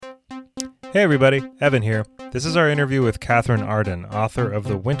Hey everybody, Evan here. This is our interview with Katherine Arden, author of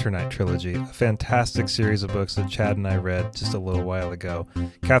the Winter Night Trilogy, a fantastic series of books that Chad and I read just a little while ago.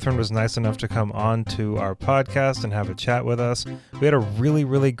 Katherine was nice enough to come on to our podcast and have a chat with us. We had a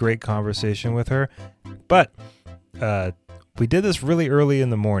really great conversation with her, but we did this really early in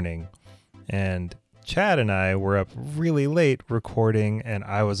the morning, and Chad and I were up really late recording, and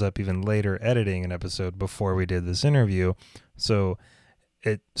I was up even later editing an episode before we did this interview. So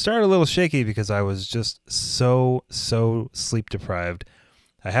it started a little shaky because I was just so sleep deprived.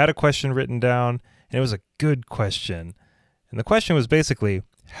 I had a question written down, and it was a good question. And the question was basically,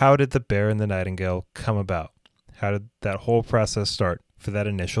 how did The Bear and the Nightingale come about? How did that whole process start for that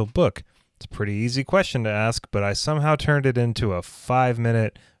initial book? It's a pretty easy question to ask, but I somehow turned it into a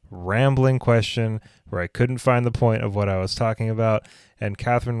 5-minute rambling question where I couldn't find the point of what I was talking about. And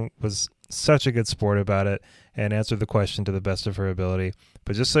Katherine was such a good sport about it and answered the question to the best of her ability.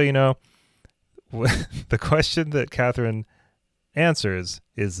 But just so you know, the question that Katherine answers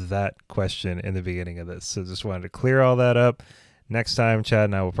is that question in the beginning of this. So just wanted to clear all that up. Next time, Chad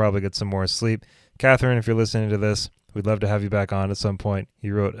and I will probably get some more sleep. Katherine, if you're listening to this, we'd love to have you back on at some point.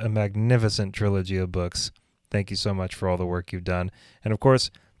 You wrote a magnificent trilogy of books. Thank you so much for all the work you've done. And of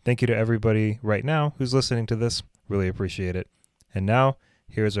course, thank you to everybody right now who's listening to this. Really appreciate it. And now,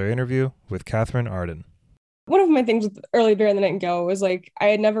 here's our interview with Katherine Arden. One of my things with early Bear and the Nightingale was like, I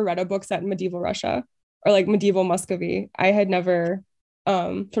had never read a book set in medieval Russia or like medieval Muscovy. I had never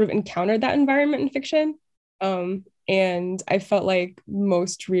sort of encountered that environment in fiction. And I felt like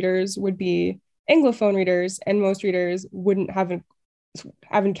most readers would be Anglophone readers, and most readers wouldn't have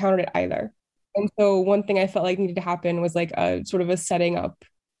encountered it either. And so one thing I felt like needed to happen was like a sort of a setting up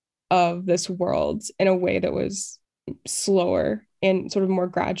of this world in a way that was slower and sort of more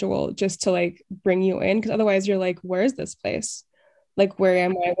gradual, just to like bring you in, because otherwise you're like, where is this place? Like, where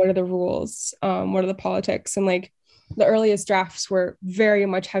am I? What are the rules? What are the politics? And like the earliest drafts were very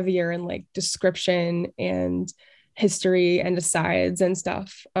much heavier in like description and history and asides and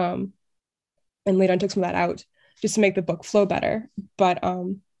stuff. And later on took some of that out just to make the book flow better. But I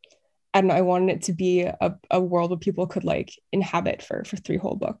don't know, I wanted it to be a world where people could like inhabit for 3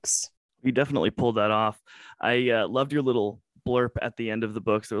 whole books. You definitely pulled that off. I loved your little blurb at the end of the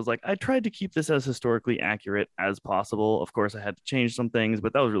book. So it was like, I tried to keep this as historically accurate as possible. Of course, I had to change some things,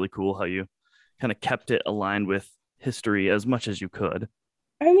 but that was really cool how you kind of kept it aligned with history as much as you could.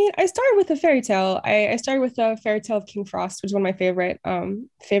 I mean, I started with a fairy tale. I started with the fairy tale of King Frost, which is one of my favorite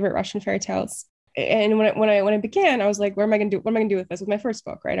Russian fairy tales. And when I began, I was like, what am I gonna do with this? With my first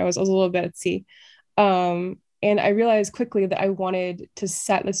book, right? I was a little bit at sea. And I realized quickly that I wanted to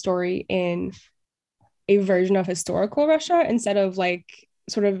set the story in a version of historical Russia instead of like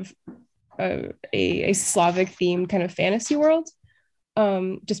sort of a Slavic themed kind of fantasy world.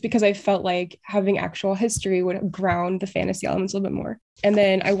 Just because I felt like having actual history would ground the fantasy elements a little bit more. And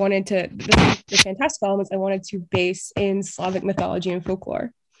then I wanted the fantastical elements I wanted to base in Slavic mythology and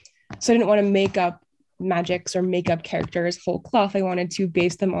folklore. So I didn't want to make up magics or make up characters whole cloth. I wanted to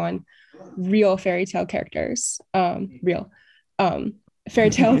base them on real fairy tale characters, fairy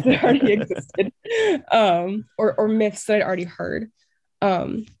tales that already existed, or myths that I'd already heard.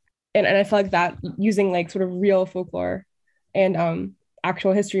 And I felt like that using like sort of real folklore and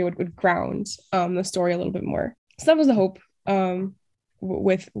actual history would ground the story a little bit more. So that was the hope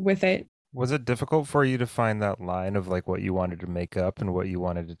with it. Was it difficult for you to find that line of like what you wanted to make up and what you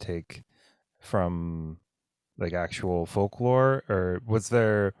wanted to take from like actual folklore? Or was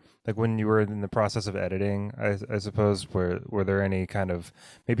there, like when you were in the process of editing, I suppose, were there any kind of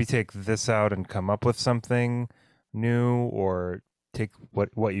maybe take this out and come up with something new, or take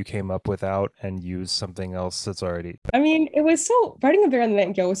what you came up with out and use something else that's already... I mean, writing A Bear and the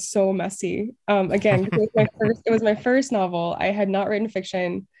Nightingale was so messy. Again, it was my first novel. I had not written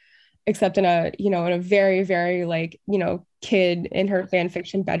fiction except in a very, very like, kid in her fan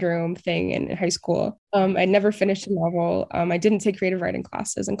fiction bedroom thing in high school. I'd never finished a novel. I didn't take creative writing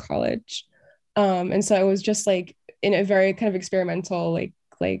classes in college. And so I was just like in a very kind of experimental,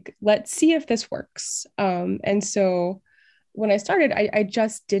 like let's see if this works. And so when I started, I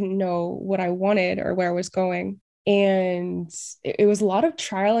just didn't know what I wanted or where I was going. And it was a lot of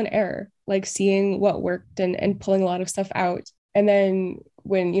trial and error, like seeing what worked and pulling a lot of stuff out. And then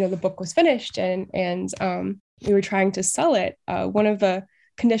when, the book was finished and we were trying to sell it, one of the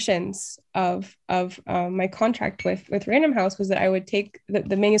conditions of my contract with Random House was that I would take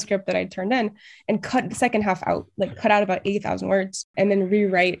the manuscript that I'd turned in and cut the second half out, like cut out about 80,000 words and then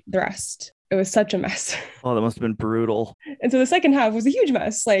rewrite the rest. It was such a mess. Oh, that must have been brutal. And so the second half was a huge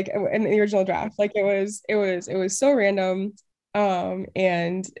mess, like in the original draft. Like it was so random.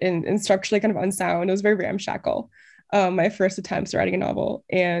 and structurally kind of unsound. It was very ramshackle. My first attempts at writing a novel,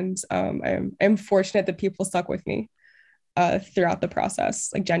 and I'm fortunate that people stuck with me throughout the process,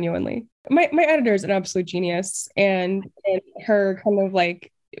 like genuinely. My editor is an absolute genius, and her kind of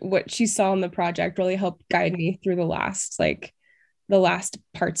like what she saw in the project really helped guide me through the last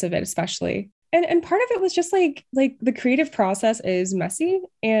parts of it, especially. And part of it was just like the creative process is messy,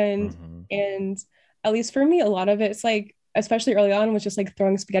 and at least for me, a lot of it's like, especially early on, was just like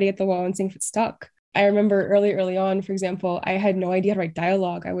throwing spaghetti at the wall and seeing if it stuck. I remember early on, for example, I had no idea how to write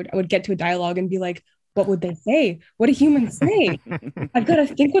dialogue. I would get to a dialogue and be like, what would they say? What do humans say? I've got to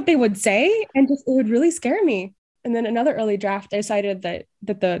think what they would say, and just it would really scare me. And then another early draft, I decided that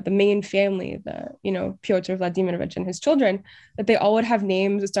the main family, Pyotr Vladimirovich and his children, that they all would have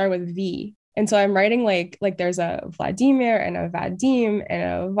names that start with V. And so I'm writing like there's a Vladimir and a Vadim and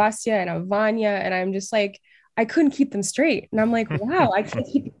a Vasya and a Vanya, and I'm just like I couldn't keep them straight. And I'm like, wow, I can't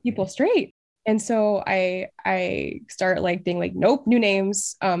keep people straight. And so I start like being like, nope, new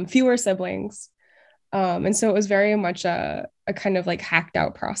names, fewer siblings. And so it was very much a kind of like hacked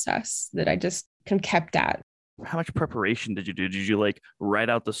out process that I just kind of kept at. How much preparation did you do? Did you like write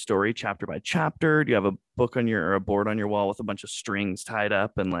out the story chapter by chapter? Do you have a book on your or a board on your wall with a bunch of strings tied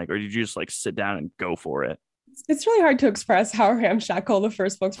up and like, or did you just like sit down and go for it? It's really hard to express how ramshackle the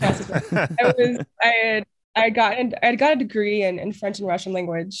first book's process was. I had got a degree in French and Russian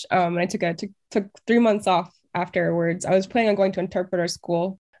language. And I took 3 months off afterwards. I was planning on going to interpreter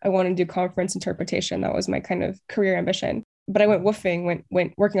school. I wanted to do conference interpretation. That was my kind of career ambition. But I went woofing,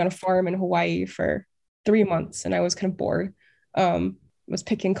 went working on a farm in Hawaii for 3 months, and I was kind of bored. Was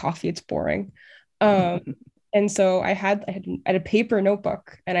picking coffee. It's boring. And so I had a paper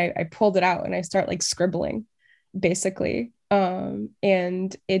notebook, and I pulled it out and I start like scribbling, basically.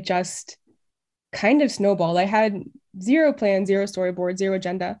 And it just kind of snowballed. I had zero plan, zero storyboard, zero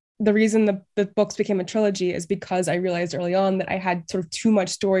agenda. The reason the books became a trilogy is because I realized early on that I had sort of too much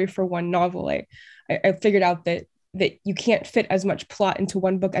story for one novel. I figured out that you can't fit as much plot into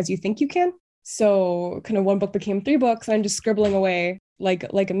one book as you think you can. So kind of one book became 3 books, and I'm just scribbling away like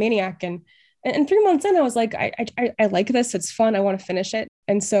a maniac. And 3 months in, I was like, I like this. It's fun. I want to finish it.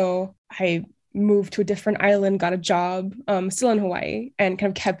 And so I moved to a different island, got a job, still in Hawaii, and kind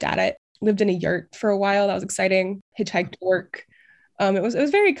of kept at it. Lived in a yurt for a while. That was exciting. Hitchhiked to work. It was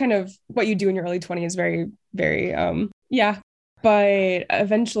very kind of what you do in your early 20s, very, very, yeah. But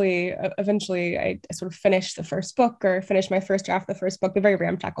eventually I sort of finished the first book, or finished my first draft of the first book, the very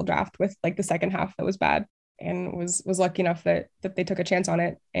ramshackle draft with like the second half that was bad, and was lucky enough that they took a chance on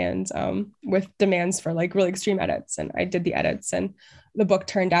it, and with demands for like really extreme edits. And I did the edits, and the book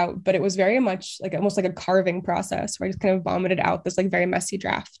turned out, but it was very much like almost like a carving process where I just kind of vomited out this like very messy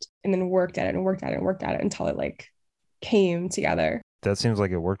draft, and then worked at it and worked at it and worked at it until it like came together. That seems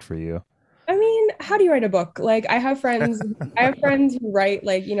like it worked for you. I mean, how do you write a book? Like I have friends who write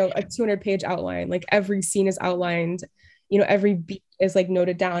like, a 200-page outline, like every scene is outlined, every beat is like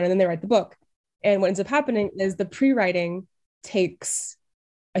noted down, and then they write the book. And what ends up happening is the pre-writing takes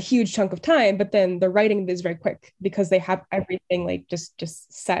a huge chunk of time, but then the writing is very quick because they have everything like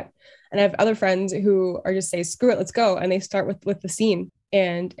just set. And I have other friends who are just say, screw it, let's go. And they start with the scene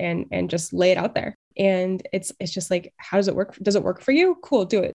and just lay it out there. And it's just like, how does it work? Does it work for you? Cool,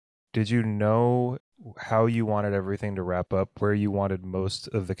 do it. Did you know how you wanted everything to wrap up, where you wanted most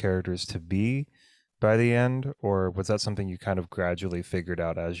of the characters to be by the end? Or was that something you kind of gradually figured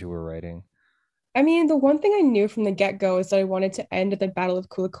out as you were writing? I mean, the one thing I knew from the get-go is that I wanted to end at the Battle of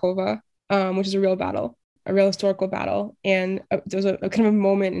Kulakova, which is a real battle, a real historical battle. And there was a kind of a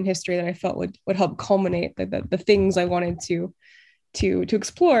moment in history that I felt would help culminate the things I wanted to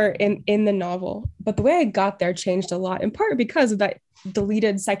explore in the novel. But the way I got there changed a lot, in part because of that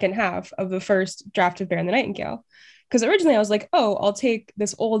deleted second half of the first draft of Bear and the Nightingale. Because originally I was like, oh, I'll take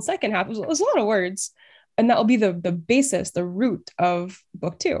this old second half. It was a lot of words, and that will be the basis, the root of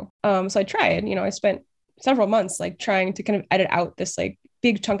book 2. So I tried, I spent several months like trying to kind of edit out this like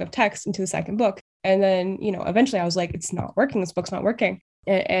big chunk of text into the second book. And then, eventually I was like, it's not working. This book's not working.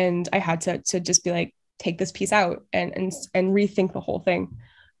 And I had to just be like, take this piece out and rethink the whole thing,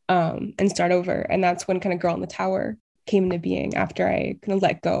 and start over. And that's when kind of Girl in the Tower came into being, after I kind of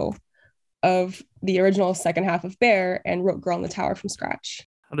let go of the original second half of Bear and wrote Girl in the Tower from scratch.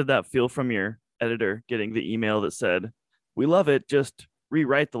 How did that feel from your editor, getting the email that said, we love it, just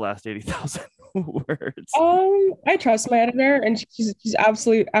rewrite the last 80,000 words? I trust my editor, and she's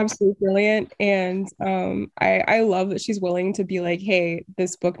absolutely brilliant. And I love that she's willing to be like, hey,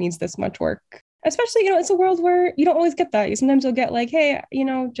 this book needs this much work. Especially, it's a world where you don't always get that. Sometimes you'll get like, hey,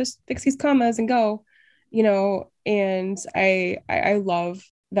 just fix these commas and go. and I love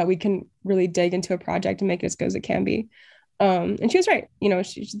that we can really dig into a project and make it as good as it can be. And she was right.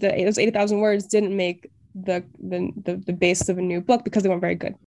 Those 80,000 words didn't make the basis of a new book because they weren't very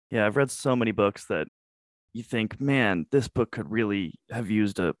good. Yeah, I've read so many books that you think, man, this book could really have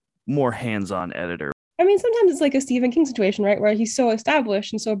used a more hands-on editor. I mean, sometimes it's like a Stephen King situation, right? Where he's so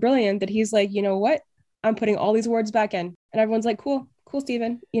established and so brilliant that he's like, you know what? I'm putting all these words back in. And everyone's like, cool,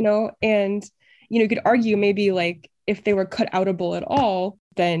 Stephen, and, you could argue maybe like if they were cut outable at all,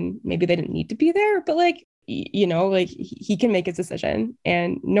 then maybe they didn't need to be there. But like, like he can make his decision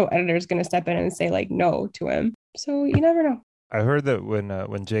and no editor is going to step in and say like no to him. So you never know. I heard that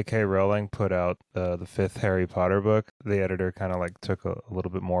when J.K. Rowling put out the fifth Harry Potter book, the editor kind of like took a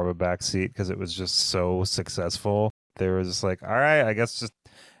little bit more of a back seat because it was just so successful. They were just like, all right, I guess just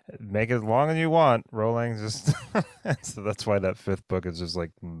make it as long as you want, Rowling. Just so that's why that fifth book is just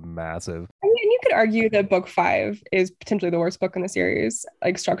like massive. I mean, you could argue that book 5 is potentially the worst book in the series,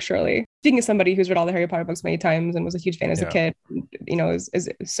 like structurally. Speaking as somebody who's read all the Harry Potter books many times and was a huge fan as a kid, is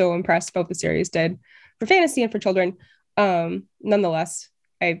so impressed by what the series did for fantasy and for children. Nonetheless,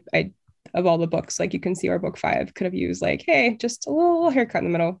 I of all the books, like you can see where book 5 could have used like, hey, just a little haircut in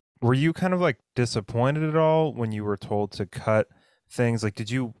the middle. Were you kind of like disappointed at all when you were told to cut things? Like,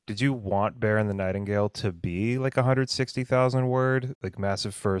 did you want Bear and the Nightingale to be like 160,000 word, like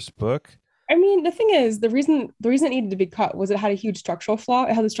massive first book? I mean, the thing is, the reason it needed to be cut was it had a huge structural flaw.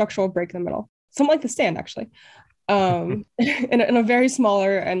 It had a structural break in the middle, something like The Stand, actually, in a very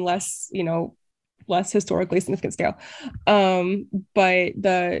smaller and less historically significant scale. But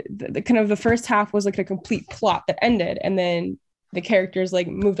the kind of the first half was like a complete plot that ended, and then the characters like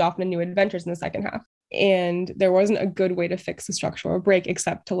moved off into new adventures in the second half. And there wasn't a good way to fix the structural break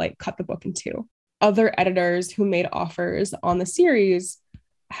except to like cut the book in two. Other editors who made offers on the series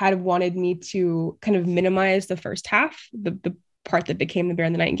had wanted me to kind of minimize the first half, the part that became The Bear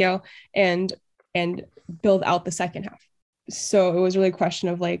and the Nightingale, and build out the second half. So it was really a question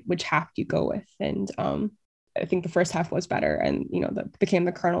of like, which half do you go with? And I think the first half was better, and that became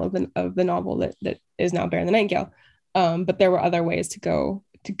the kernel of the novel that is now Bear and the Nightingale. But there were other ways to go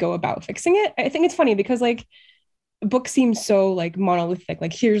about fixing it. I think it's funny because like a book seems so like monolithic,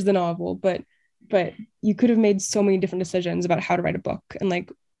 like here's the novel, but you could have made so many different decisions about how to write a book and like,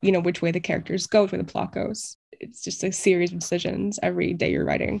 which way the characters go, which way the plot goes. It's just a series of decisions every day you're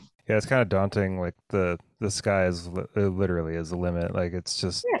writing. Yeah, it's kind of daunting. Like the sky is literally is the limit. Like it's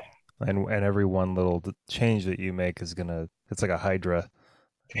just, and every one little change that you make is it's like a hydra.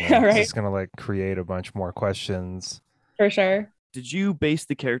 Right. It's just gonna like create a bunch more questions. For sure. Did you base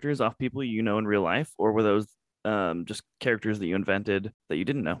the characters off people you know in real life, or were those just characters that you invented that you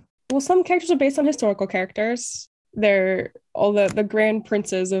didn't know? Well, some characters are based on historical characters. They're all the grand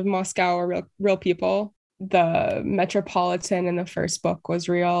princes of Moscow are real people. The Metropolitan in the first book was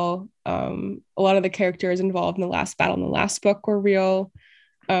real. A lot of the characters involved in the last battle in the last book were real.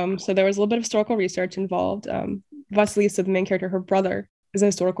 So there was a little bit of historical research involved. Vasilisa, the main character, her brother, is a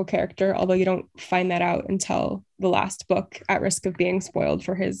historical character, although you don't find that out until the last book, at risk of being spoiled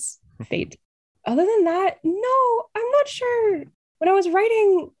for his fate. Other than that, no, I'm not sure. When I was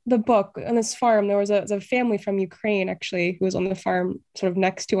writing the book on this farm, there was a family from Ukraine, actually, who was on the farm sort of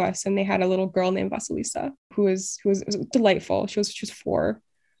next to us, and they had a little girl named Vasilisa, who was delightful. She was 4.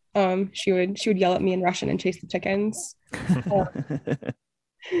 She would yell at me in Russian and chase the chickens.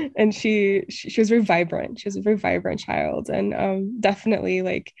 And she was very vibrant. She was a very vibrant child, and definitely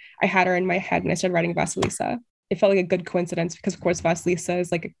like I had her in my head when I started writing Vasilisa. It felt like a good coincidence because, of course, Vasilisa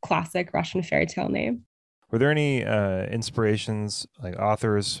is like a classic Russian fairy tale name. Were there any inspirations, like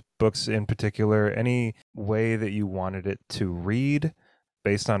authors, books in particular, any way that you wanted it to read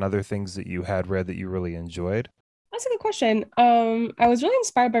based on other things that you had read that you really enjoyed? That's a good question. I was really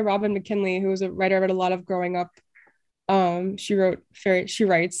inspired by Robin McKinley, who was a writer I read a lot of growing up. She writes,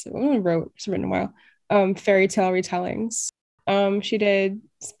 it's written a while, fairy tale retellings. She did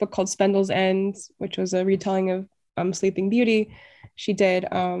this book called Spendle's End, which was a retelling of Sleeping Beauty. She did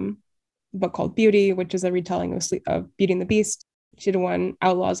book called Beauty, which is a retelling of Beauty and the Beast. She did one,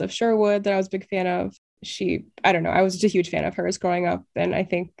 Outlaws of Sherwood, that I was a big fan of. I don't know, I was just a huge fan of hers growing up, and I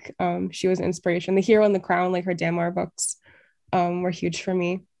think she was an inspiration. The Hero and the Crown, like her Damar books, were huge for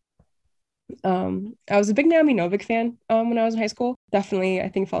me. I was a big Naomi Novik fan when I was in high school. Definitely, I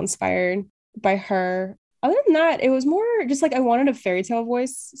think, felt inspired by her. Other than that, it was more just like I wanted a fairy tale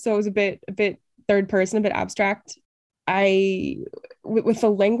voice, so it was a bit third person, a bit abstract. With the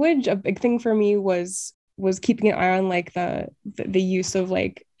language, a big thing for me was keeping an eye on like the use of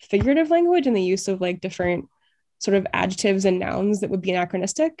like figurative language and the use of like different sort of adjectives and nouns that would be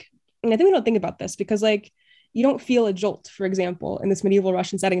anachronistic. And I think we don't think about this because like you don't feel a jolt, for example, in this medieval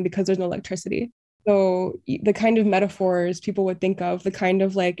Russian setting because there's no electricity. So the kind of metaphors people would think of, the kind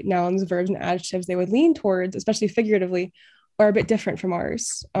of like nouns, verbs, and adjectives they would lean towards, especially figuratively, are a bit different from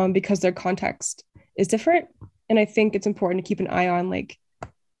ours because their context is different. And I think it's important to keep an eye on like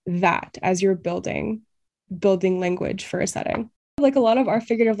that as you're building language for a setting. Like a lot of our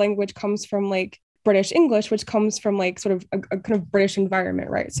figurative language comes from like British English, which comes from like sort of a kind of British environment,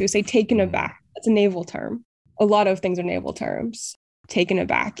 right? So you say taken aback, that's a naval term. A lot of things are naval terms. Taken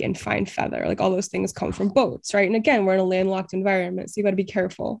aback and fine feather, like all those things come from boats, right? And again, we're in a landlocked environment, so you got to be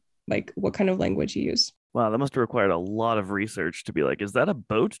careful, like what kind of language you use. Wow, that must have required a lot of research to be like, is that a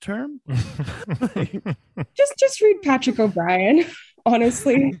boat term? Just read Patrick O'Brien,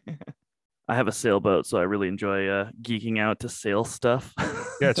 honestly. I have a sailboat, so I really enjoy geeking out to sail stuff.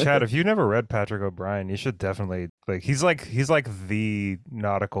 Yeah, Chad, if you've never read Patrick O'Brien, you should definitely like he's like the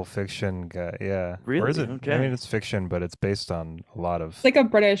nautical fiction guy. Yeah. Really? Or is it? Okay. I mean, it's fiction, but it's based on a lot of Like a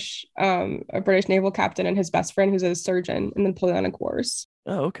British naval captain and his best friend who's a surgeon in the Napoleonic Wars.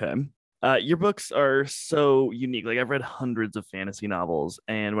 Oh, okay. Your books are so unique. Like I've read hundreds of fantasy novels,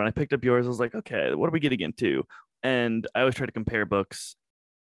 and when I picked up yours, I was like, okay, what are we getting into? And I always try to compare books,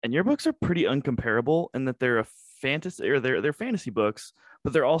 and your books are pretty uncomparable in that they're a fantasy or they're fantasy books,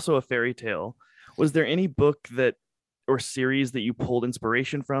 but they're also a fairy tale. Was there any book that or series that you pulled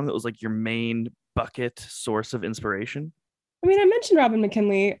inspiration from that was like your main bucket source of inspiration? I mean, I mentioned Robin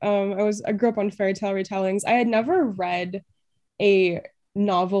McKinley. I grew up on fairy tale retellings. I had never read a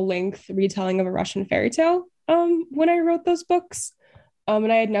novel length retelling of a Russian fairy tale when I wrote those books.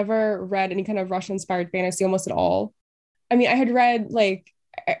 And I had never read any kind of Russian inspired fantasy almost at all. I mean, I had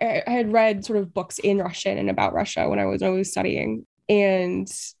read sort of books in Russian and about Russia when I was studying and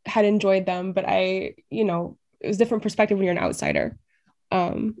had enjoyed them, but it was a different perspective when you're an outsider,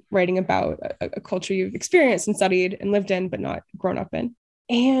 writing about a culture you've experienced and studied and lived in, but not grown up in.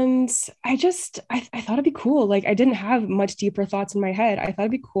 And I thought it'd be cool. Like I didn't have much deeper thoughts in my head. I thought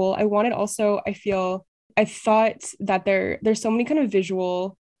it'd be cool. I thought that there's so many kind of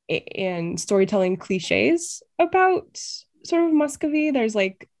visual and storytelling cliches about sort of Muscovy. There's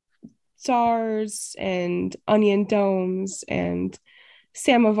like tsars and onion domes and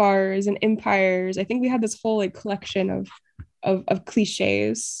samovars and empires. I think we had this whole like collection of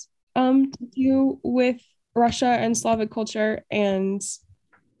cliches to do with Russia and Slavic culture. And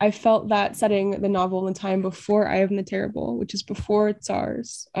I felt that setting the novel in time before Eye of the Terrible, which is before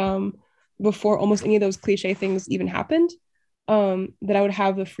tsars, before almost any of those cliche things even happened, that I would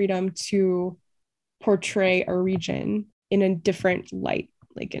have the freedom to portray a region in a different light,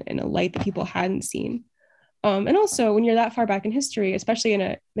 like in a light that people hadn't seen. And also when you're that far back in history, especially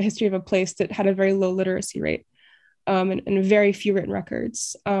in the history of a place that had a very low literacy rate, and very few written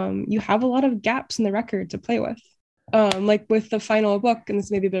records, you have a lot of gaps in the record to play with. Like with the final book, and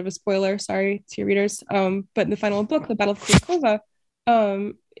this may be a bit of a spoiler, sorry to your readers, but in the final book, the Battle of Kryakova,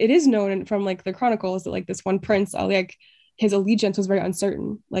 it is known from like the chronicles that like this one prince, Oleg, his allegiance was very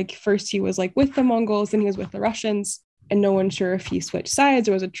uncertain. Like first he was like with the Mongols, then he was with the Russians, and no one's sure if he switched sides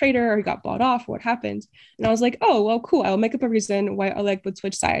or was a traitor or he got bought off or what happened. And I was like, oh, well, cool. I'll make up a reason why Oleg would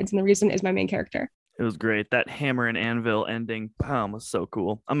switch sides. And the reason is my main character. It was great. That hammer and anvil ending, bam, was so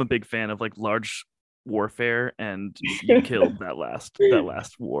cool. I'm a big fan of like large warfare, and you killed that last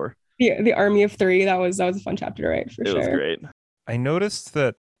war. The Army of Three. That was a fun chapter to write for sure. It was great. I noticed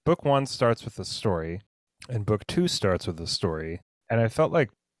that book 1 starts with a story and book 2 starts with a story. And I felt like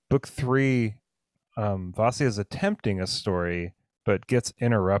book 3, Vasya is attempting a story, but gets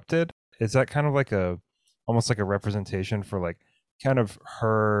interrupted. Is that kind of like almost like a representation for like kind of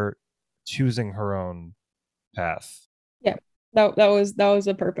her choosing her own path? Yeah, that was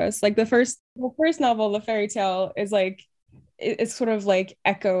a purpose. Like the first novel, the fairy tale, is like it's sort of like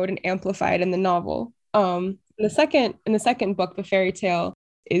echoed and amplified in the novel. In the second book, the fairy tale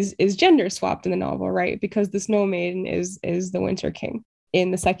is gender swapped in the novel, right? Because the Snow Maiden is the Winter King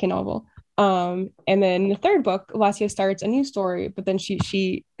in the second novel. And then in the third book, Vasya starts a new story, but then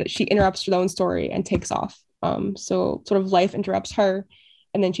she interrupts her own story and takes off. So sort of life interrupts her,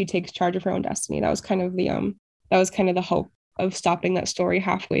 and then she takes charge of her own destiny. That was kind of the hope of stopping that story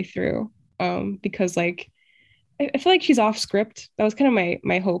halfway through. Because like I feel like she's off script. That was kind of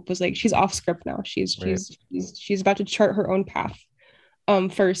my hope, was like she's off script now. She's about to chart her own path.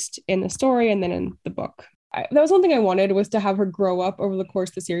 First in the story and then in the book. That was one thing I wanted, was to have her grow up over the course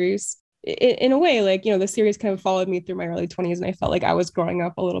of the series. In a way, like, the series kind of followed me through my early 20s, and I felt like I was growing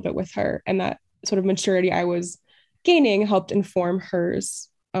up a little bit with her, and that sort of maturity I was gaining helped inform hers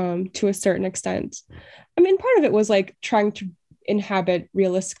to a certain extent. I mean, part of it was like trying to inhabit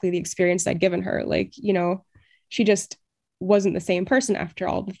realistically the experience I'd given her. Like, you know, she just wasn't the same person after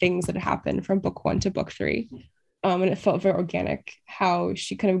all the things that had happened from book 1 to book 3. And it felt very organic how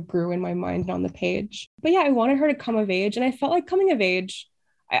she kind of grew in my mind and on the page. But yeah, I wanted her to come of age. And I felt like coming of age,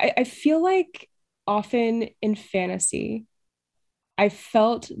 I feel like often in fantasy, I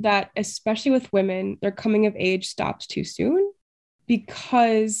felt that especially with women, their coming of age stops too soon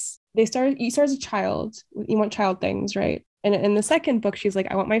because you start as a child, you want child things, right? And in the second book, she's like,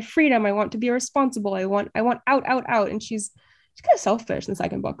 I want my freedom, I want to be responsible, I want out. And she's kind of selfish in the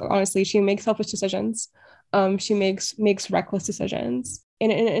second book. Honestly, she makes selfish decisions. She makes reckless decisions.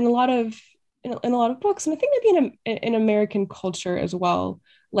 In a lot of books, and I think maybe in American culture as well,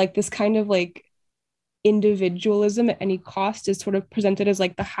 like this kind of like individualism at any cost is sort of presented as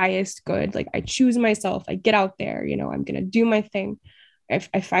like the highest good. Like I choose myself, I get out there, you know, I'm gonna do my thing.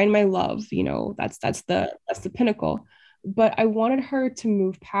 I find my love, you know, that's the pinnacle. But I wanted her to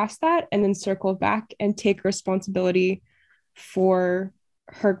move past that and then circle back and take responsibility for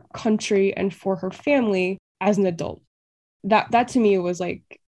her country and for her family as an adult. That to me was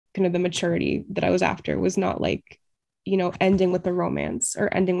like kind of the maturity that I was after, was not like, you know, ending with the romance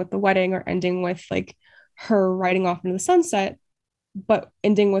or ending with the wedding or ending with like her riding off into the sunset, but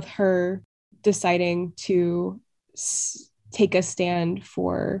ending with her deciding to take a stand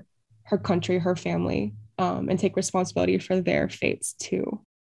for her country, her family, and take responsibility for their fates too.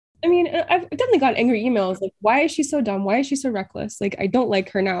 I mean, I've definitely got angry emails like, why is she so dumb? Why is she so reckless? Like, I don't like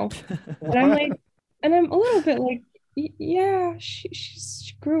her now. And I'm like, and I'm a little bit like, yeah, she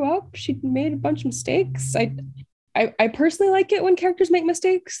grew up. She made a bunch of mistakes. I personally like it when characters make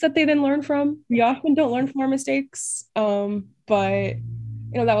mistakes that they then learn from. We often don't learn from our mistakes. But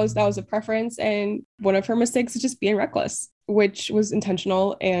you know, that was a preference. And one of her mistakes is just being reckless, which was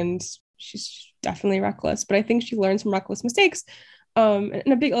intentional. And she's definitely reckless. But I think she learns from reckless mistakes. And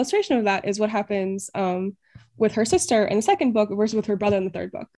a big illustration of that is what happens with her sister in the second book versus with her brother in the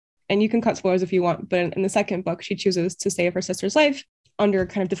third book. And you can cut spoilers if you want, but in the second book, she chooses to save her sister's life under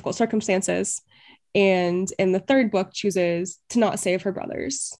kind of difficult circumstances. And in the third book, chooses to not save her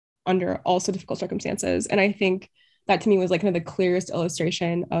brother's under also difficult circumstances. And I think that to me was like kind of the clearest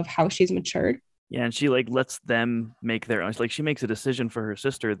illustration of how she's matured. Yeah, and she like lets them make their own. Like she makes a decision for her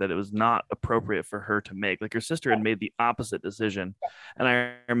sister that it was not appropriate for her to make. Like her sister had made the opposite decision. And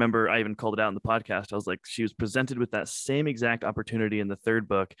I remember I even called it out in the podcast. I was like, she was presented with that same exact opportunity in the third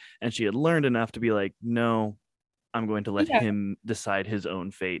book, and she had learned enough to be like, no, I'm going to let him decide his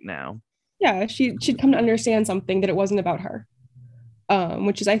own fate now. Yeah, she'd come to understand something that it wasn't about her.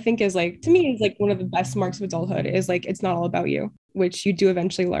 Which is, I think, is like, to me, is like one of the best marks of adulthood is like, it's not all about you, which you do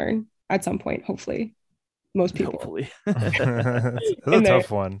eventually learn at some point, hopefully. Most people. Hopefully. That's a tough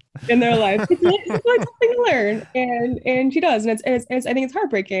one. In their life. It's like something to learn. And she does. And it's I think it's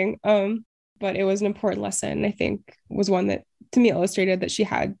heartbreaking. But it was an important lesson, I think, was one that to me illustrated that she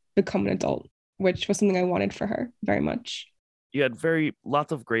had become an adult, which was something I wanted for her very much. You had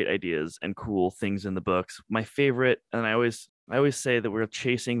lots of great ideas and cool things in the books. My favorite, and I always say that we're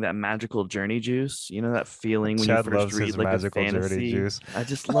chasing that magical journey juice. You know that feeling when Chad you first read like magical a fantasy. Journey juice. I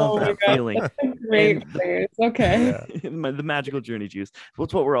just love that feeling. Great phrase. Okay. Yeah. The magical journey juice. Well,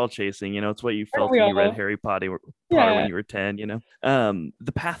 it's what we're all chasing. You know, it's what you felt when you read Harry Potter when you were 10. You know,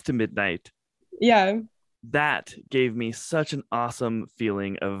 The Path to Midnight. Yeah. That gave me such an awesome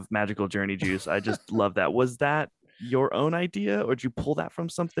feeling of magical journey juice. I just love that. Was that your own idea, or did you pull that from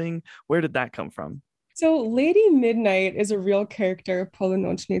something? Where did that come from? So Lady Midnight is a real character,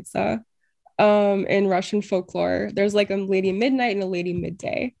 Polunochnitsa, in Russian folklore. There's like a Lady Midnight and a Lady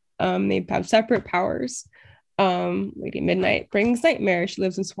Midday. They have separate powers. Lady Midnight brings nightmares. She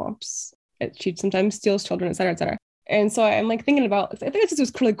lives in swamps. She sometimes steals children, etc., etc. And so I'm like thinking about, I think this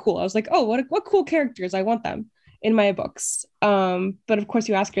was really cool. I was like, oh, what cool characters. I want them in my books. But of course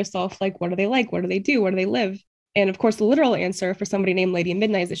you ask yourself, like, what do they like? What do they do? Where do they live? And of course, the literal answer for somebody named Lady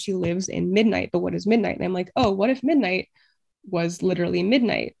Midnight is that she lives in midnight. But what is midnight? And I'm like, oh, what if midnight was literally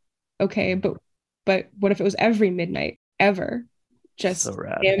midnight? Okay, but what if it was every midnight ever? Just so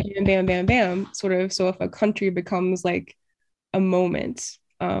rad. Bam, bam, bam, bam, bam. Sort of. So if a country becomes like a moment,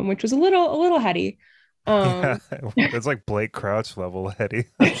 which was a little heady. It's like Blake Crouch level heady.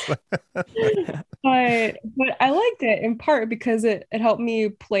 but I liked it in part because it helped me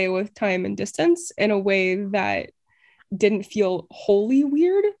play with time and distance in a way that didn't feel wholly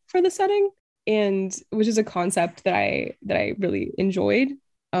weird for the setting, and which is a concept that I really enjoyed.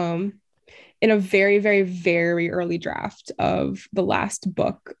 In a very, very, very early draft of the last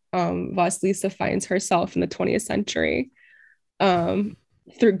book, Vasilisa finds herself in the 20th century.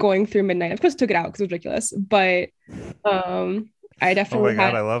 Through midnight. Of course, took it out because it was ridiculous. But I Oh my definitely God,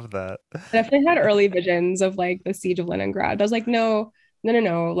 had I love that. definitely had early visions of like the siege of Leningrad. I was like, no, no, no,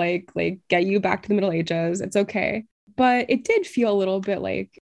 no, like get you back to the Middle Ages. It's okay. But it did feel a little bit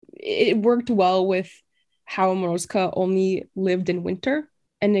like it worked well with how Moroska only lived in winter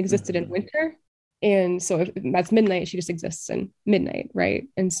and existed in Mhm. winter. And so if that's midnight, she just exists in midnight, right?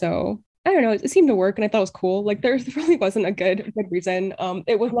 And so I don't know, it seemed to work and I thought it was cool. Like there really wasn't a good reason.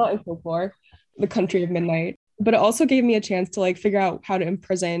 It was not in folklore, the country of midnight, but it also gave me a chance to like figure out how to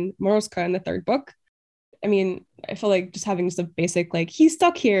imprison Moroska in the third book. I mean, I feel like just having just a basic like he's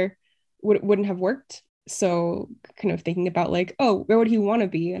stuck here wouldn't have worked. So kind of thinking about like, oh, where would he want to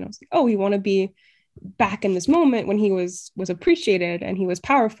be? And I was like, oh, he want to be back in this moment when he was appreciated and he was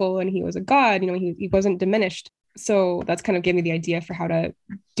powerful and he was a god. You know, he wasn't diminished. So that's kind of gave me the idea for how to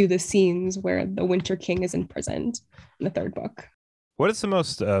do the scenes where the Winter King is imprisoned in the third book. What is the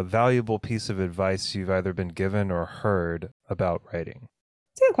most valuable piece of advice you've either been given or heard about writing?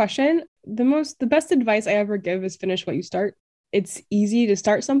 It's a good question. The best advice I ever give is finish what you start. It's easy to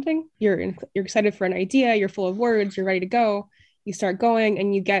start something. You're excited for an idea, you're full of words, you're ready to go. You start going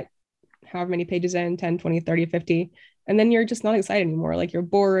and you get however many pages in, 10, 20, 30, 50, and then you're just not excited anymore. Like you're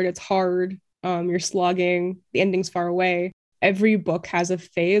bored, it's hard, you're slogging, the ending's far away. Every book has a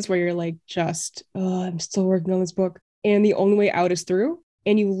phase where you're like just, oh, I'm still working on this book. And the only way out is through.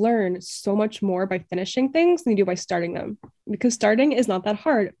 And you learn so much more by finishing things than you do by starting them because starting is not that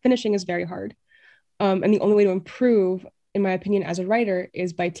hard. Finishing is very hard. And the only way to improve, in my opinion, as a writer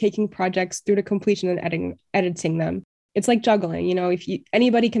is by taking projects through to completion and editing them. It's like juggling, you know, if you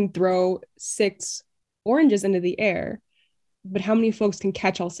anybody can throw 6 oranges into the air, but how many folks can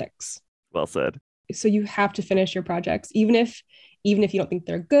catch all 6? Well said. So you have to finish your projects, even if you don't think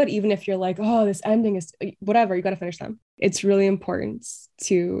they're good, even if you're like, oh, this ending is whatever, you got to finish them. It's really important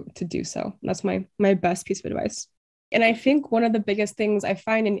to do so. That's my best piece of advice. And I think one of the biggest things I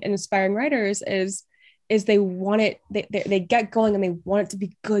find in inspiring writers is they want it, they get going and they want it to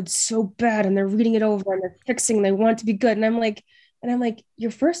be good so bad and they're reading it over and they're fixing and they want it to be good. And I'm like,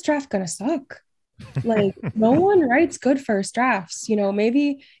 your first draft gonna suck. Like no one writes good first drafts. You know,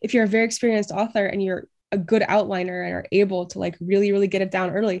 maybe if you're a very experienced author and you're a good outliner and are able to like really, really get it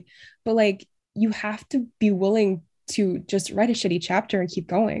down early, but like you have to be willing to just write a shitty chapter and keep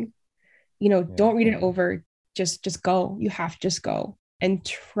going. You know, Yeah. don't read it over. Just go. You have to just go and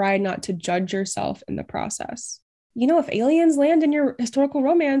try not to judge yourself in the process. You know, if aliens land in your historical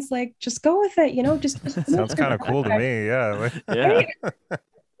romance, like just go with it, you know, just Sounds kind of cool to me. Yeah.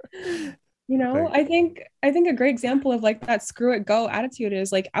 Yeah. You know, Like, I think a great example of like that screw it go attitude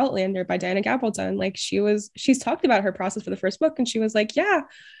is like Outlander by Diana Gabaldon. Like she's talked about her process for the first book and she was like, yeah,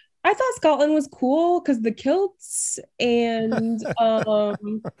 I thought Scotland was cool because the kilts and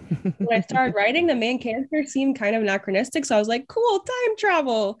when I started writing, the main character seemed kind of anachronistic. So I was like, cool, time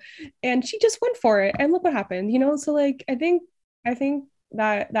travel. And she just went for it. And look what happened, you know? So like I think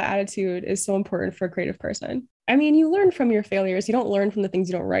that attitude is so important for a creative person. I mean, you learn from your failures. You don't learn from the things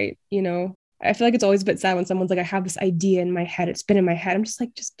you don't write, you know. I feel like it's always a bit sad when someone's like, I have this idea in my head. It's been in my head. I'm just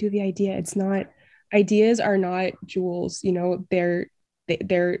like, just do the idea. It's not ideas are not jewels, you know, their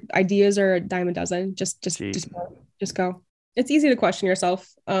ideas are a dime a dozen. Just go. It's easy to question yourself.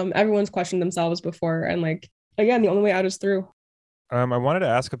 Everyone's questioned themselves before, and like again, the only way out is through. I wanted to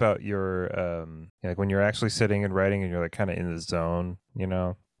ask about your like when you're actually sitting and writing and you're like kind of in the zone, you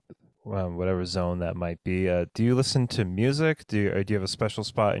know, whatever zone that might be. Do you listen to music? Do you have a special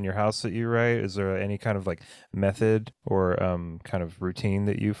spot in your house that you write? Is there any kind of like method or kind of routine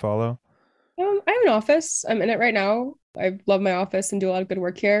that you follow? I have an office. I'm in it right now. I love my office and do a lot of good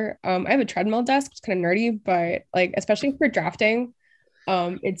work here. I have a treadmill desk. It's kind of nerdy, but like especially for drafting,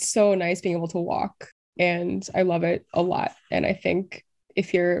 it's so nice being able to walk, and I love it a lot. And I think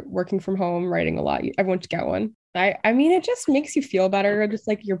if you're working from home, writing a lot, everyone should get one. I mean, it just makes you feel better. Just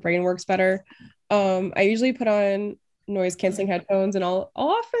like your brain works better. I usually put on noise canceling headphones, and I'll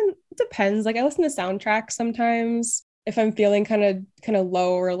often it depends. Like I listen to soundtracks sometimes. If I'm feeling kind of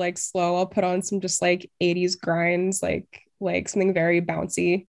low or like slow, I'll put on some just like 80s grinds, like something very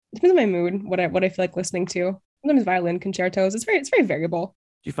bouncy. Depends on my mood, what I feel like listening to. Sometimes violin concertos. It's very variable.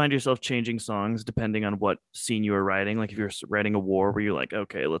 Do you find yourself changing songs depending on what scene you are writing? Like if you're writing a war where you're like,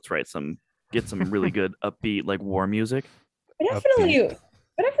 okay, let's get some really good upbeat like war music. I definitely Upbeat.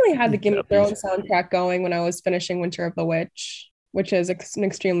 I definitely had the Game of Upbeat. Thrones soundtrack going when I was finishing Winter of the Witch, which is an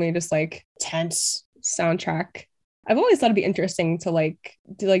extremely just like tense soundtrack. I've always thought it'd be interesting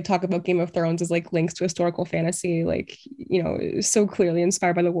to talk about Game of Thrones as like links to historical fantasy, like, you know, so clearly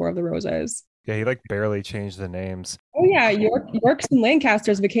inspired by the War of the Roses. Yeah, he like barely changed the names. Oh yeah, Yorks and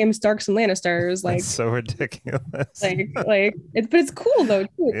Lancasters became Starks and Lannisters. That's so ridiculous. But it's cool though too.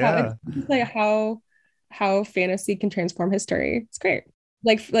 It's Yeah. just like how fantasy can transform history. It's great.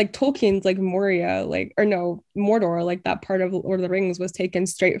 Like Tolkien's like Moria, like or no Mordor, like that part of Lord of the Rings was taken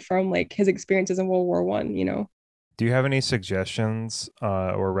straight from like his experiences in World War One. You know. Do you have any suggestions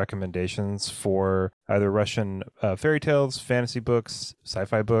or recommendations for either Russian fairy tales, fantasy books,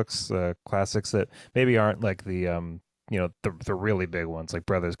 sci-fi books, classics that maybe aren't like the really big ones like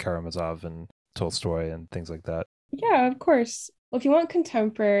Brothers Karamazov and Tolstoy and things like that? Yeah, of course. Well, if you want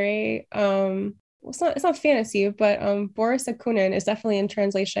contemporary, well, it's not fantasy, but Boris Akunin is definitely in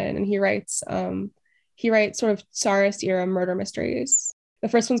translation, and he writes sort of Tsarist era murder mysteries. The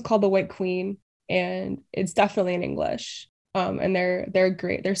first one's called The White Queen, and it's definitely in English. And they're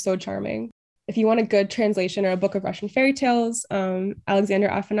great. They're so charming. If you want a good translation or a book of Russian fairy tales, Alexander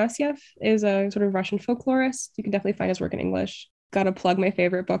Afanasyev is a sort of Russian folklorist. You can definitely find his work in English. Gotta plug my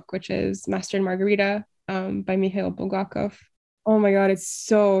favorite book, which is Master and Margarita by Mikhail Bulgakov. Oh my God,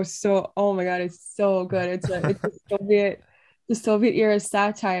 oh my God, it's so good. It's a Soviet era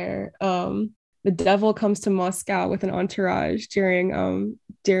satire. The devil comes to Moscow with an entourage during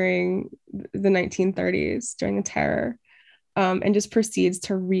the 1930s, during the terror, and just proceeds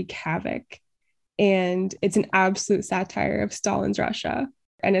to wreak havoc. And it's an absolute satire of Stalin's Russia.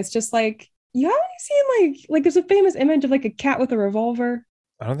 And it's just like, you haven't seen like there's a famous image of like a cat with a revolver.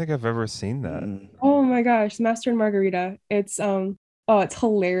 I don't think I've ever seen that. Oh my gosh, Master and Margarita. It's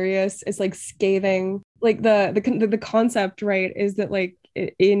hilarious. It's like scathing. Like the concept, right, is that like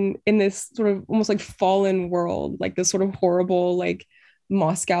in this sort of almost like fallen world, like this sort of horrible like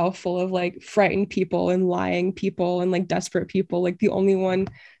Moscow full of like frightened people and lying people and like desperate people, like the only one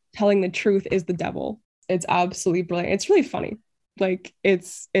telling the truth is the devil. It's absolutely brilliant. It's really funny. Like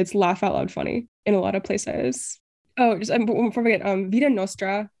it's laugh out loud funny in a lot of places. Oh, just before we forget, Vida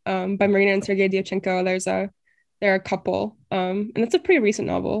Nostra, by Marina and Sergei Diachenko. There are a couple, and it's a pretty recent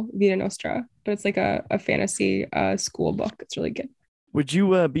novel, Vida Nostra, but it's like a fantasy school book. It's really good. Would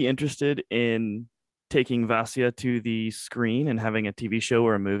you be interested in taking Vasya to the screen and having a TV show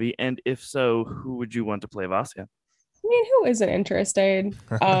or a movie? And if so, who would you want to play Vasya? I mean, who isn't interested?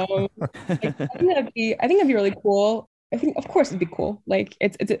 I think that'd be really cool. I think, of course, it'd be cool. Like,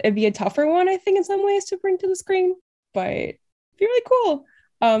 it'd be a tougher one, I think, in some ways to bring to the screen, but it'd be really cool.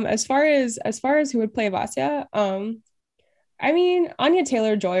 As far as who would play Vasya, I mean, Anya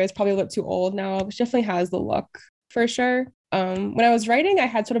Taylor-Joy is probably a little too old now, but she definitely has the look for sure. When I was writing, I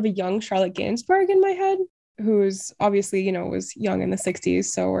had sort of a young Charlotte Gainsbourg in my head, who's obviously, was young in the 60s,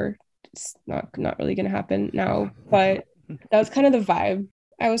 so it's not really gonna happen now. But that was kind of the vibe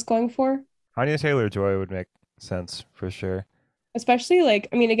I was going for. Anya Taylor-Joy would make sense for sure. Especially like,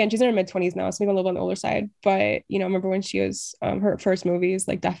 I mean, again, she's in her mid-20s now, so maybe a little on the older side. But I remember when she was her first movies,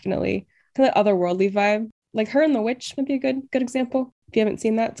 like definitely kind of otherworldly vibe. Like her and The Witch might be a good example. If you haven't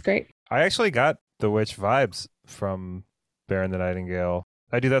seen that, it's great. I actually got The Witch vibes from Baron the Nightingale.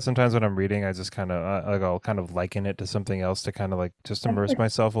 I do that sometimes when I'm reading. I just kind of I'll kind of liken it to something else to kind of like just immerse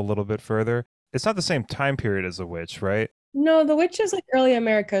myself a little bit further. It's not the same time period as The Witch, right? No, The Witch is like early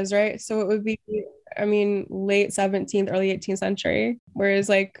Americas, right? So it would be, I mean, late 17th, early 18th century, whereas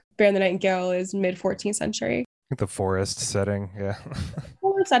like Baron the Nightingale is mid 14th century. The forest setting, yeah.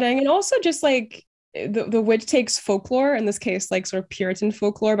 Forest setting, and also just like the witch takes folklore, in this case, like sort of Puritan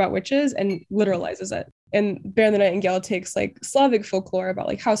folklore about witches, and literalizes it. And Baron the Nightingale takes like Slavic folklore about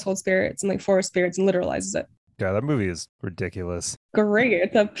like household spirits and like forest spirits and literalizes it. Yeah, that movie is ridiculous. Great.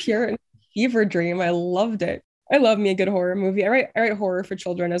 It's a pure fever dream. I loved it. I love me a good horror movie. I write horror for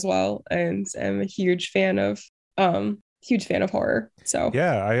children as well, and I'm a huge fan of horror. So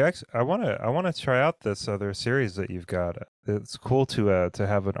yeah, I want to try out this other series that you've got. It's cool to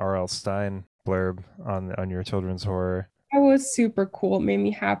have an R.L. Stine blurb on your children's horror. That was super cool. It made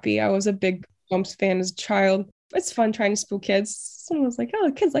me happy. I was a big Bumps fan as a child. It's fun trying to spook kids. Someone was like,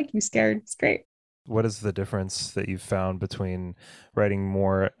 "Oh, kids like to be scared." It's great. What is the difference that you've found between writing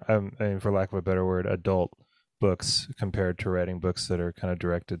more, I mean, for lack of a better word, adult books compared to writing books that are kind of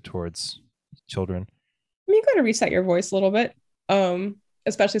directed towards children? I mean, you got to reset your voice a little bit,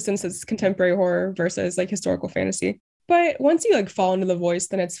 especially since it's contemporary horror versus like historical fantasy. But once you like fall into the voice,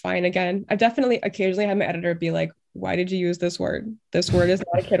 then it's fine again. I've definitely occasionally had my editor be like, "Why did you use this word? This word is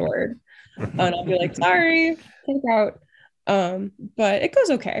not a kid word." And I'll be like, "Sorry, take out." But it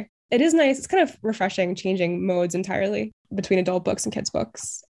goes okay. It is nice. It's kind of refreshing, changing modes entirely between adult books and kids'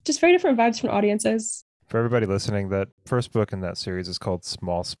 books. Just very different vibes from audiences. For everybody listening, that first book in that series is called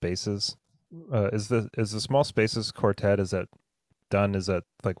Small Spaces. Is the Small Spaces quartet, is that done? Is that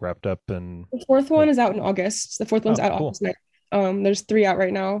like wrapped up and The fourth one like, is out in August. The fourth one's oh, out cool. August 9th. There's 3 out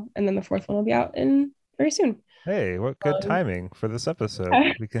right now, and then the fourth one will be out in very soon. Hey, what good Um, timing for this episode.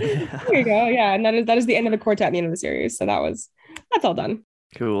 there We can you go. Yeah, and that is the end of the quartet at the end of the series. So that's all done.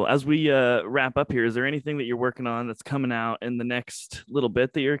 Cool. As we wrap up here, is there anything that you're working on that's coming out in the next little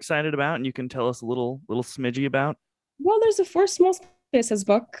bit that you're excited about and you can tell us a little smidgy about? Well, there's a For Small Spaces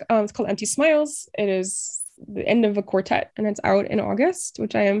book. It's called Empty Smiles. It is the end of a quartet, and it's out in August,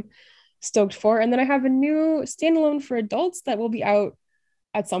 which I am stoked for. And then I have a new standalone for adults that will be out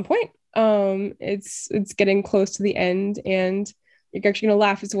at some point. It's getting close to the end, and you're actually gonna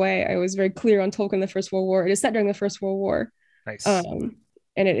laugh as way. I was very clear on Tolkien, the First World War. It is set during the First World War, nice. and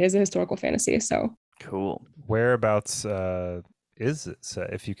it is a historical fantasy. So Cool. Whereabouts is it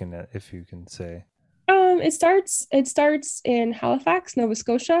set, if you can say? it starts in Halifax, Nova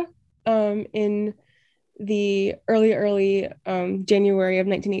Scotia, in the early January of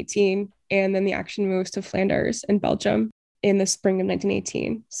 1918, and then the action moves to Flanders and Belgium in the spring of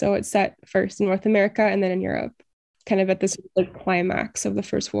 1918. So it's set first in North America and then in Europe, kind of at this like climax of the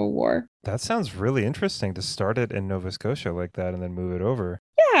First World War. That sounds really interesting to start it in Nova Scotia like that and then move it over.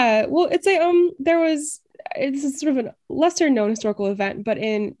 Yeah, well, it's sort of a lesser known historical event, but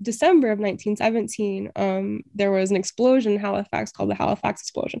in December of 1917, there was an explosion in Halifax called the Halifax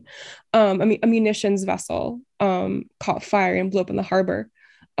explosion. A munitions vessel caught fire and blew up in the harbor.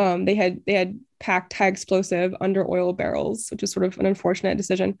 They had packed high explosive under oil barrels, which is sort of an unfortunate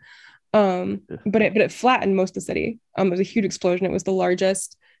decision. But it flattened most of the city. It was a huge explosion. It was the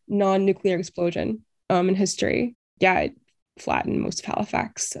largest non-nuclear explosion in history. Yeah, it flattened most of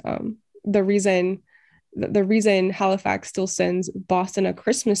Halifax. The reason Halifax still sends Boston a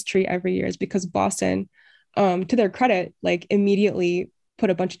Christmas tree every year is because Boston, to their credit, like immediately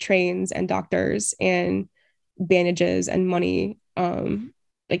put a bunch of trains and doctors and bandages and money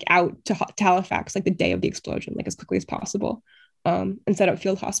like out to Halifax like the day of the explosion, like as quickly as possible, and set up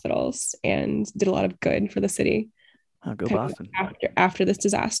field hospitals and did a lot of good for the city. I'll go Boston. After this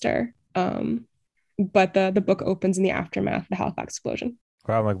disaster. But the book opens in the aftermath of the Halifax explosion.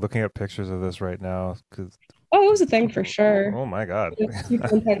 Wow, I'm like looking at pictures of this right now because Oh, it was a thing for sure. oh my god. It was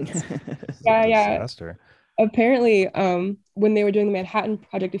super intense. It's a Yeah. disaster. Apparently, when they were doing the Manhattan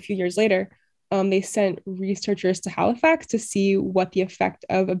Project a few years later, they sent researchers to Halifax to see what the effect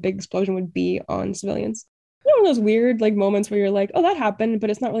of a big explosion would be on civilians. You know, one of those weird like moments where you're like, oh, that happened, but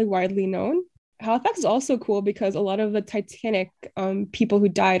it's not really widely known. Halifax is also cool because a lot of the Titanic people who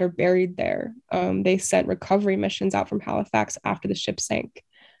died are buried there. They sent recovery missions out from Halifax after the ship sank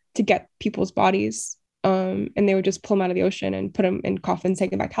to get people's bodies. And they would just pull them out of the ocean and put them in coffins,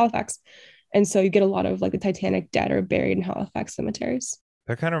 take them back to Halifax. And so you get a lot of like the Titanic dead are buried in Halifax cemeteries.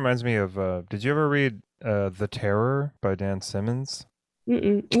 That kind of reminds me of did you ever read The Terror by Dan Simmons?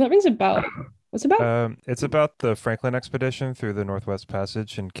 That rings a bell. What's it about? It's about the Franklin expedition through the Northwest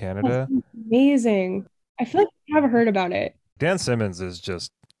Passage in Canada. That's amazing. I feel like I haven't heard about it. Dan Simmons is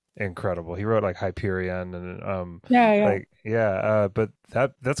just incredible. He wrote like Hyperion and but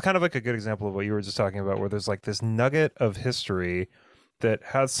that's kind of like a good example of what you were just talking about, where there's like this nugget of history that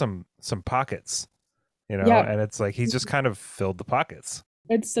has some pockets, and it's like he's just kind of filled the pockets.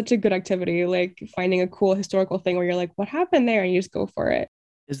 It's such a good activity, like finding a cool historical thing where you're like, what happened there? And you just go for it.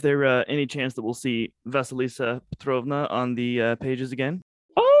 Is there any chance that we'll see Vasilisa Petrovna on the pages again?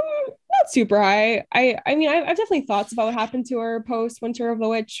 Not super high. I mean, I've definitely thoughts about what happened to her post Winter of the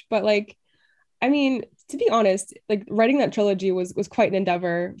Witch, but like, I mean, to be honest, like writing that trilogy was quite an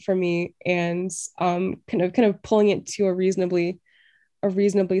endeavor for me, and kind of pulling it to a reasonably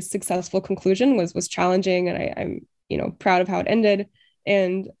successful conclusion was challenging, and I'm proud of how it ended,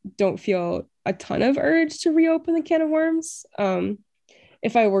 and don't feel a ton of urge to reopen the can of worms.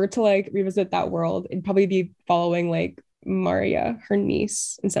 If I were to like revisit that world, it'd probably be following like Maria, her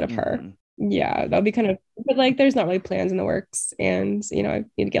niece, instead of her. Yeah, that would be kind of, but like there's not really plans in the works, and I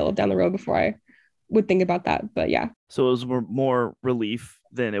need to get a little down the road before I would think about that. But yeah. So it was more relief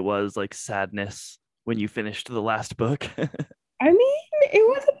than it was like sadness when you finished the last book. I mean, it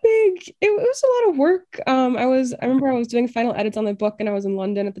was a lot of work. I remember I was doing final edits on the book and I was in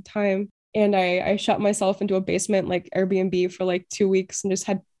London at the time. And I shut myself into a basement, like Airbnb, for like 2 weeks and just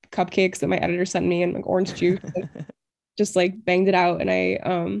had cupcakes that my editor sent me and like orange juice, and just like banged it out. And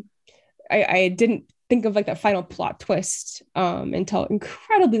I didn't think of like that final plot twist until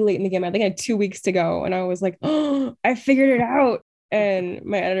incredibly late in the game. I think I had 2 weeks to go, and I was like, oh, I figured it out. And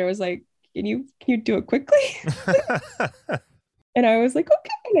my editor was like, can you do it quickly? And I was like,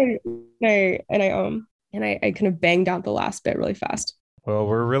 okay. And I kind of banged out the last bit really fast. Well,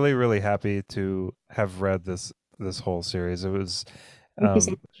 we're really, really happy to have read this this whole series. It was Thank you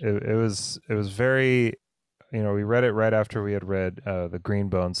so much. it was very, we read it right after we had read the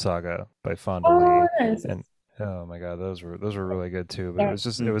Greenbone Saga by Fonda Oh, Lee, nice. and oh my God, those were really good too. But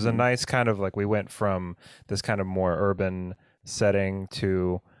Yeah. it was a nice kind of like we went from this kind of more urban setting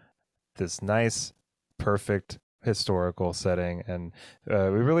to this nice, perfect historical setting, and we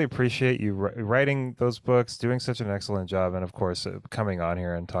really appreciate you writing those books, doing such an excellent job, and of course coming on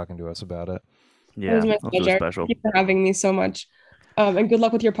here and talking to us about it. It was Yeah, my that's really pleasure. special. Thank you for having me so much. And good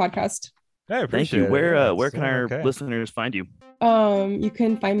luck with your podcast. I Thank you. appreciate it. Yeah, Where it's can doing our okay. listeners find you? You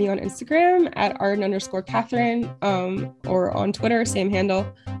can find me on Instagram at Arden_Katherine, or on Twitter, same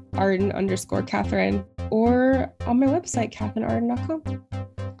handle, Arden_Katherine, or on my website, katherinearden.com.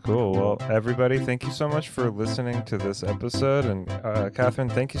 Cool. Well, everybody, thank you so much for listening to this episode. And Katherine,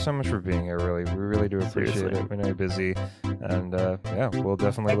 thank you so much for being here. We really do appreciate Seriously. it. We know you're busy. And yeah, we'll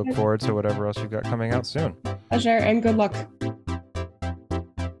definitely look forward to whatever else you've got coming out soon. Pleasure and good luck.